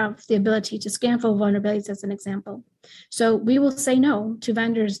they have the ability to scan for vulnerabilities, as an example. So we will say no to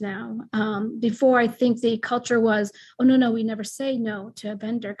vendors now. Before, I think the culture was, oh, no, we never say no to a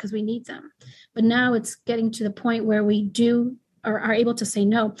vendor because we need them. But now it's getting to the point where we do or are able to say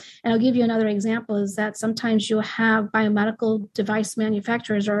no. And I'll give you another example is that sometimes you'll have biomedical device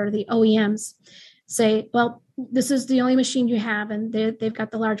manufacturers or the OEMs say, well, this is the only machine you have, and they've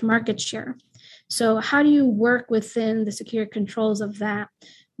got the large market share. So how do you work within the secure controls of that?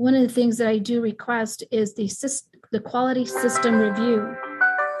 One of the things that I do request is the quality system review.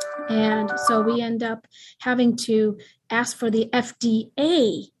 And so we end up having to ask for the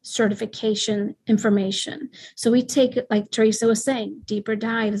FDA certification information. So we take, like Teresa was saying, deeper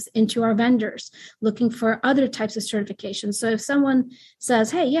dives into our vendors, looking for other types of certifications. So if someone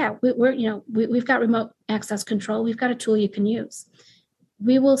says, hey, yeah, we've got remote access control, we've got a tool you can use.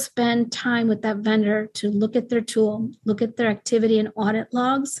 We will spend time with that vendor to look at their tool, look at their activity and audit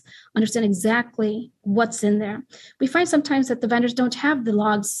logs, understand exactly what's in there. We find sometimes that the vendors don't have the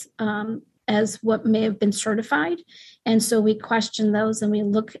logs as what may have been certified. And so we question those and we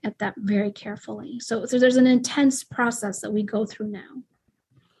look at that very carefully. So there's an intense process that we go through now.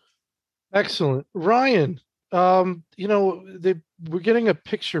 Excellent. Ryan, we're getting a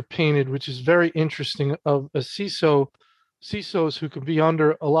picture painted, which is very interesting, of a CISOs who can be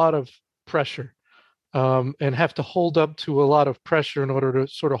under a lot of pressure and have to hold up to a lot of pressure in order to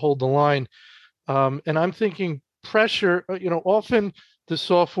sort of hold the line. And I'm thinking pressure, often the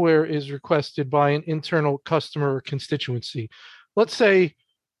software is requested by an internal customer or constituency. Let's say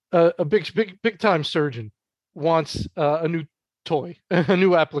a big time surgeon wants a new toy, a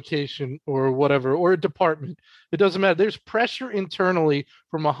new application or whatever, or a department. It doesn't matter. There's pressure internally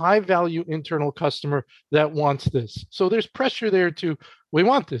from a high value internal customer that wants this. So there's pressure there to, we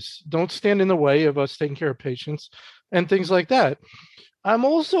want this. Don't stand in the way of us taking care of patients and things like that. I'm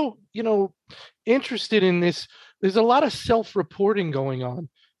also, interested in this. There's a lot of self-reporting going on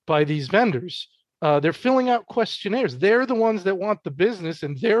by these vendors. They're filling out questionnaires. They're the ones that want the business,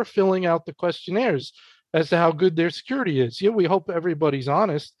 and they're filling out the questionnaires as to how good their security is. Yeah, we hope everybody's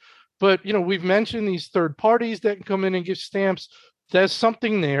honest, but we've mentioned these third parties that can come in and give stamps. There's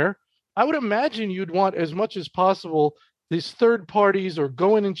something there. I would imagine you'd want as much as possible these third parties or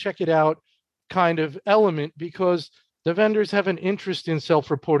go in and check it out kind of element, because the vendors have an interest in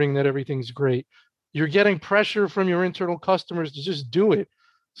self-reporting that everything's great. You're getting pressure from your internal customers to just do it.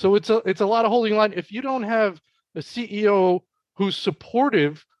 So it's a lot of holding line. If you don't have a CEO who's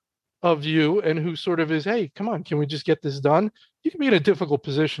supportive of you and who sort of is, hey, come on, can we just get this done? You can be in a difficult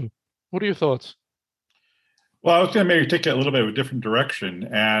position. What are your thoughts? Well, I was going to maybe take it a little bit of a different direction.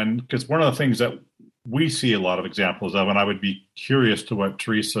 And because one of the things that we see a lot of examples of, and I would be curious to what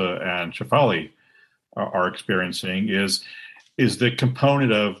Teresa and Shefali are experiencing, is the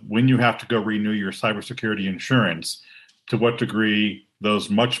component of when you have to go renew your cybersecurity insurance, to what degree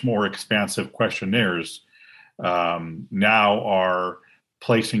those much more expansive questionnaires now are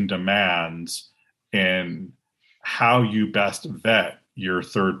placing demands in how you best vet your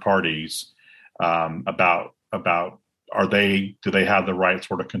third parties about do they have the right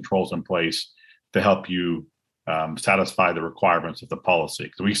sort of controls in place to help you satisfy the requirements of the policy.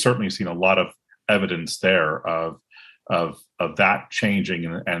 Because we've certainly seen a lot of evidence there of that changing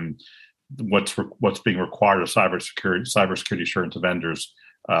and what's being required of cybersecurity assurance vendors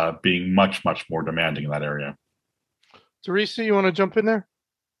being much more demanding in that area. Teresa, you want to jump in there?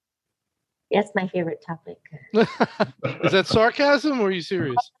 Yes, my favorite topic. Is that sarcasm or are you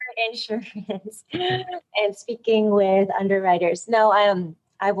serious? Insurance and speaking with underwriters. No,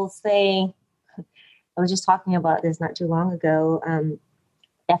 I will say, I was just talking about this not too long ago.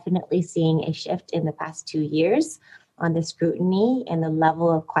 Definitely seeing a shift in the past 2 years on the scrutiny and the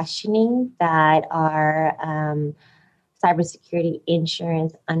level of questioning that our cybersecurity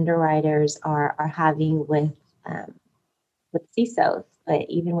insurance underwriters are having with CISOs, but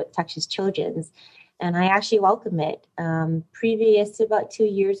even with Texas Children's. And I actually welcome it. Previous to about 2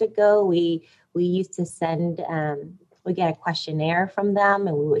 years ago, we used to send, we get a questionnaire from them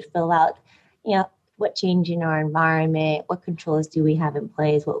and we would fill out, what change in our environment, what controls do we have in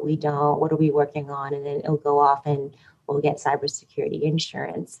place, what we don't, what are we working on, and then it'll go off and we'll get cybersecurity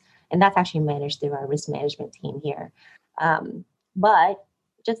insurance. And that's actually managed through our risk management team here. But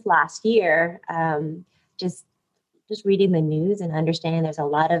just last year, just reading the news and understanding there's a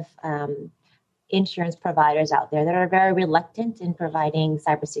lot of insurance providers out there that are very reluctant in providing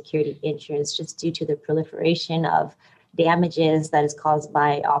cybersecurity insurance just due to the proliferation of damages that is caused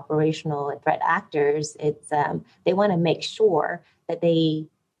by operational and threat actors. It's they want to make sure that they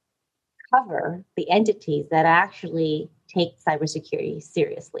cover the entities that actually take cybersecurity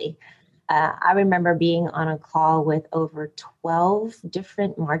seriously. I remember being on a call with over 12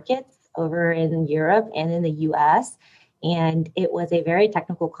 different markets over in Europe and in the US, and it was a very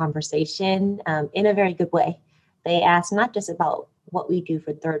technical conversation in a very good way. They asked not just about what we do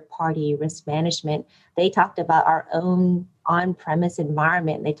for third-party risk management. They talked about our own on-premise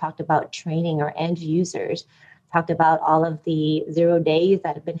environment. They talked about training our end users, talked about all of the 0 days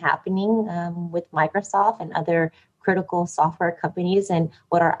that have been happening with Microsoft and other critical software companies and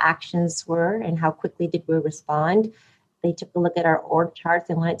what our actions were and how quickly did we respond. They took a look at our org charts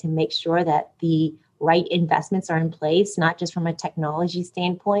and wanted to make sure that the right investments are in place, not just from a technology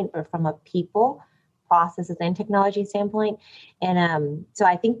standpoint, but from a people, processes, and technology standpoint. And so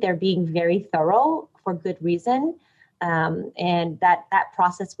I think they're being very thorough for good reason. And that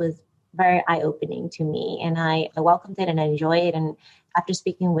process was very eye-opening to me. And I welcomed it and I enjoy it. And after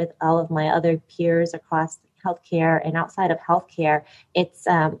speaking with all of my other peers across healthcare and outside of healthcare, it's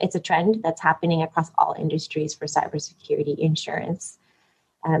a trend that's happening across all industries for cybersecurity insurance.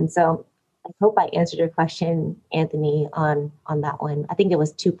 So I hope I answered your question, Anthony, on that one. I think it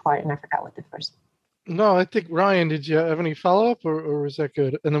was 2-part and I forgot what the first. No, I think, Ryan, did you have any follow-up or is that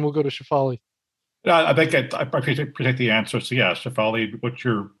good? And then we'll go to Shefali. I think I appreciate the answer. So yeah, Shefali, what's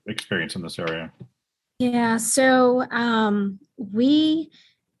your experience in this area? Yeah, so we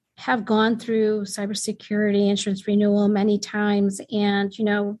have gone through cybersecurity insurance renewal many times. And,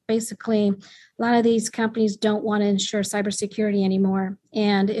 basically, a lot of these companies don't want to insure cybersecurity anymore.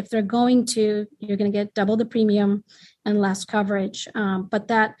 And if they're going to, you're going to get double the premium and less coverage. But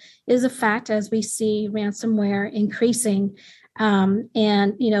that is a fact as we see ransomware increasing. And,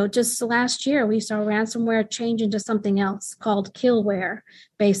 just last year, we saw ransomware change into something else called killware,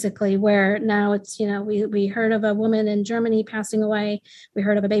 basically, where now it's, we heard of a woman in Germany passing away. We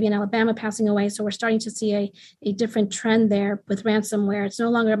heard of a baby in Alabama passing away. So we're starting to see a different trend there with ransomware. It's no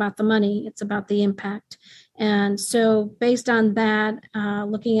longer about the money, it's about the impact. And so based on that,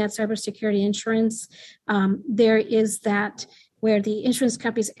 looking at cybersecurity insurance, there is that where the insurance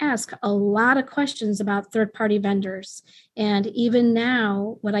companies ask a lot of questions about third-party vendors. And even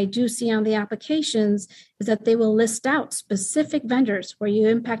now, what I do see on the applications is that they will list out specific vendors. Were you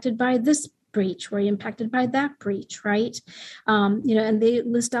impacted by this breach? Were you impacted by that breach, right? And they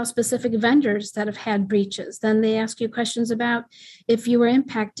list out specific vendors that have had breaches. Then they ask you questions about if you were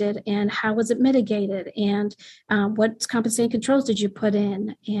impacted and how was it mitigated and what compensating controls did you put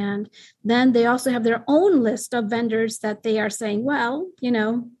in. And then they also have their own list of vendors that they are saying, well,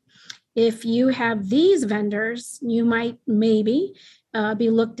 if you have these vendors, you might maybe be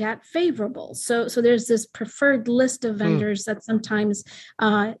looked at favorable. So there's this preferred list of vendors that sometimes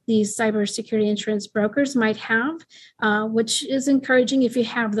these cybersecurity insurance brokers might have, which is encouraging if you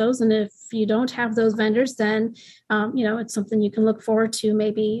have those. And if you don't have those vendors, then, it's something you can look forward to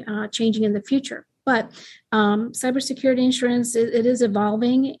maybe changing in the future. But cybersecurity insurance, it is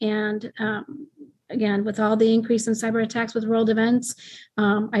evolving. And again, with all the increase in cyber attacks with world events,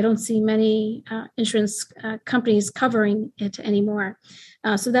 I don't see many insurance companies covering it anymore.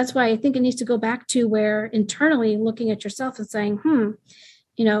 So that's why I think it needs to go back to where internally looking at yourself and saying,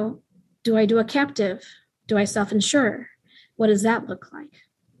 do I do a captive? Do I self-insure? What does that look like?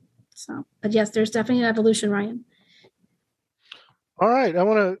 So, but yes, there's definitely an evolution, Ryan. All right, I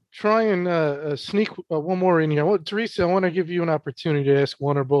want to try and sneak one more in here. Teresa, I want to give you an opportunity to ask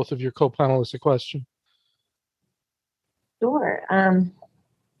one or both of your co-panelists a question. Sure.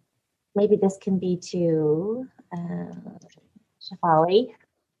 Maybe this can be to Shefali.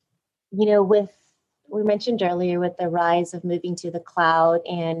 We mentioned earlier with the rise of moving to the cloud,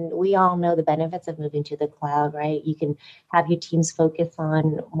 and we all know the benefits of moving to the cloud, right? You can have your teams focus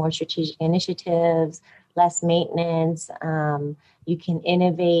on more strategic initiatives, less maintenance. You can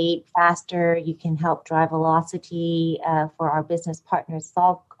innovate faster. You can help drive velocity for our business partners. It's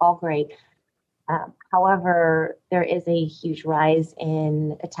all great. However, there is a huge rise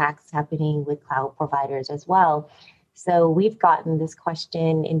in attacks happening with cloud providers as well. So we've gotten this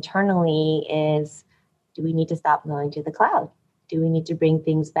question internally is, do we need to stop going to the cloud? Do we need to bring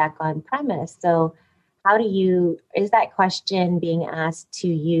things back on premise? So is that question being asked to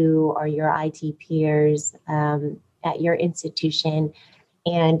you or your IT peers at your institution?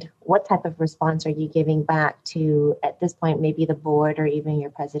 And what type of response are you giving back to, at this point, maybe the board or even your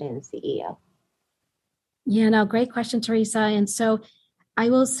president and CEO? Yeah, no, great question, Teresa. And so I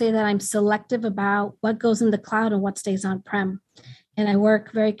will say that I'm selective about what goes in the cloud and what stays on-prem. And I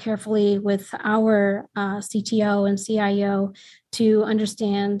work very carefully with our CTO and CIO to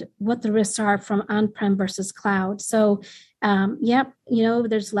understand what the risks are from on-prem versus cloud. So,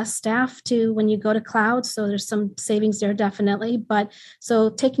 there's less staff when you go to cloud. So there's some savings there, definitely. But so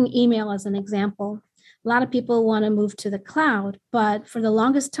taking email as an example, a lot of people want to move to the cloud, but for the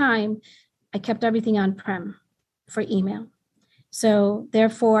longest time, I kept everything on-prem for email. So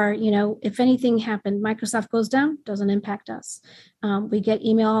therefore, if anything happened, Microsoft goes down, doesn't impact us. We get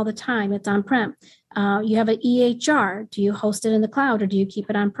email all the time. It's on-prem. You have an EHR. Do you host it in the cloud or do you keep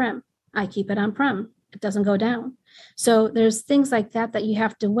it on-prem? I keep it on-prem. It doesn't go down. So there's things like that you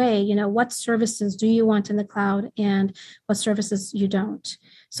have to weigh, what services do you want in the cloud and what services you don't.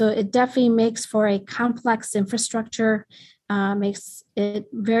 So it definitely makes for a complex infrastructure, makes it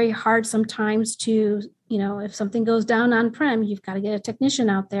very hard sometimes to, if something goes down on-prem, you've got to get a technician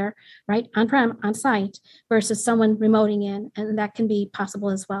out there, right? On-prem, on-site, versus someone remoting in, and that can be possible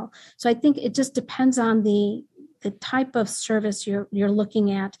as well. So I think it just depends on the type of service you're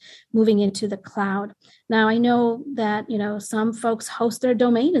looking at moving into the cloud. Now, I know that, some folks host their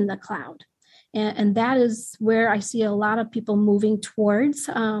domain in the cloud. And that is where I see a lot of people moving towards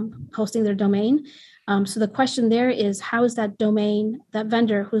hosting their domain. So the question there is, how is that domain, that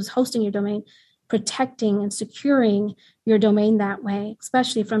vendor who's hosting your domain, protecting and securing your domain that way,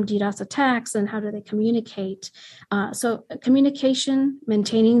 especially from DDoS attacks, and how do they communicate? So communication,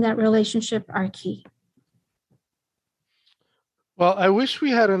 maintaining that relationship are key. Well, I wish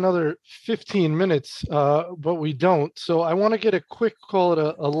we had another 15 minutes, but we don't. So I want to get a quick, call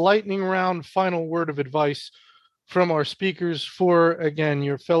it a lightning round final word of advice from our speakers for, again,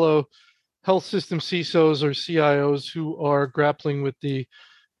 your fellow health system CISOs or CIOs who are grappling with the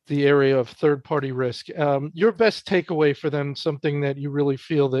area of third-party risk. Your best takeaway for them, something that you really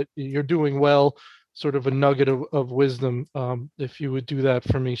feel that you're doing well, sort of a nugget of wisdom, if you would do that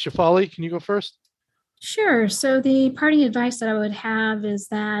for me. Shefali, can you go first? Sure. So the parting advice that I would have is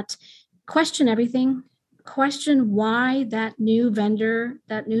that question everything, question why that new vendor,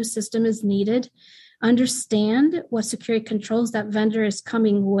 that new system is needed, understand what security controls that vendor is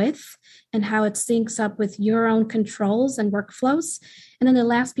coming with and how it syncs up with your own controls and workflows. And then the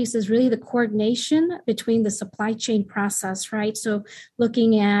last piece is really the coordination between the supply chain process, right? So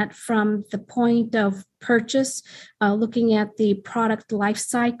looking at from the point of purchase, looking at the product life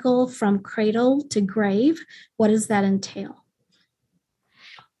cycle from cradle to grave, what does that entail?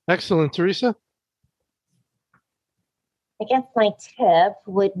 Excellent. Teresa? I guess my tip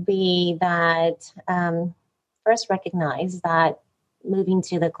would be that first recognize that moving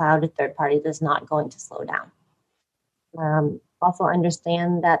to the cloud to third party is not going to slow down. Also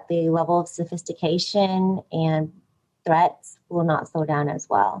understand that the level of sophistication and threats will not slow down as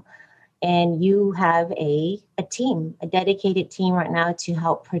well. And you have a team, a dedicated team right now to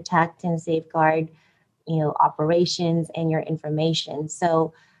help protect and safeguard, operations and your information.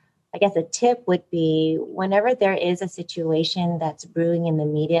 So I guess a tip would be whenever there is a situation that's brewing in the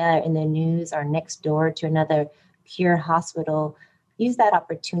media, in the news, or next door to another pure hospital, use that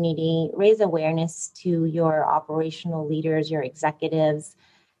opportunity, raise awareness to your operational leaders, your executives,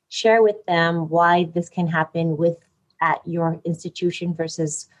 share with them why this can happen at your institution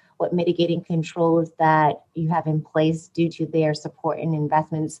versus what mitigating controls that you have in place due to their support and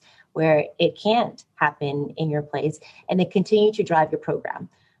investments where it can't happen in your place, and then continue to drive your program.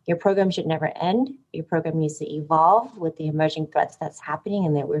 Your program should never end. Your program needs to evolve with the emerging threats that's happening,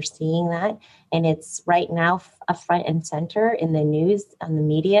 and that we're seeing that. And it's right now a front and center in the news, on the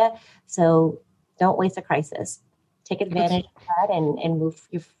media. So don't waste a crisis. Take advantage of that and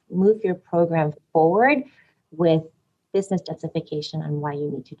move your program forward with business justification on why you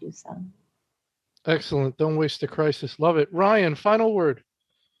need to do so. Excellent. Don't waste a crisis. Love it. Ryan, final word.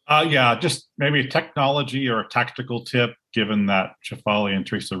 Just maybe a technology or a tactical tip, given that Shefali and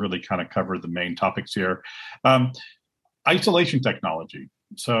Teresa really kind of covered the main topics here. Isolation technology.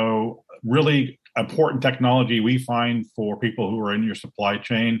 So really important technology we find for people who are in your supply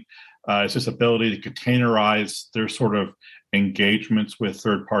chain is this ability to containerize their sort of engagements with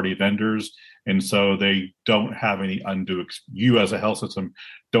third-party vendors. And so they don't have any you as a health system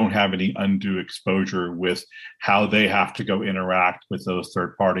don't have any undue exposure with how they have to go interact with those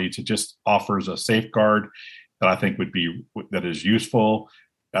third parties. It just offers a safeguard that I think that is useful.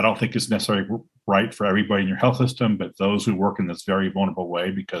 I don't think it's necessarily right for everybody in your health system, but those who work in this very vulnerable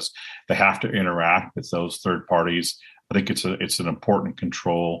way because they have to interact with those third parties, I think it's an important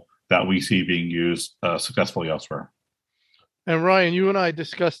control that we see being used successfully elsewhere. And Ryan, you and I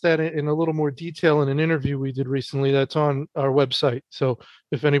discussed that in a little more detail in an interview we did recently that's on our website. So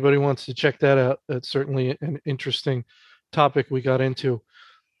if anybody wants to check that out, that's certainly an interesting topic we got into.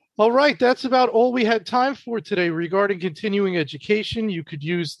 All right, that's about all we had time for today regarding continuing education. You could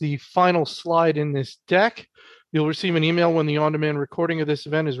use the final slide in this deck. You'll receive an email when the on-demand recording of this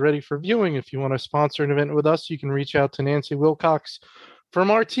event is ready for viewing. If you want to sponsor an event with us, you can reach out to Nancy Wilcox from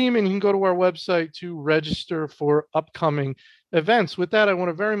our team, and you can go to our website to register for upcoming events. With that, I want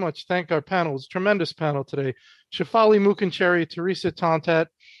to very much thank our panel. It's a tremendous panel today. Shefali Mukhencherry, Teresa Tontat,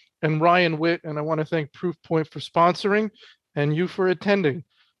 and Ryan Witt. And I want to thank Proofpoint for sponsoring and you for attending.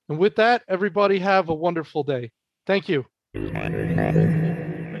 And with that, everybody have a wonderful day. Thank you.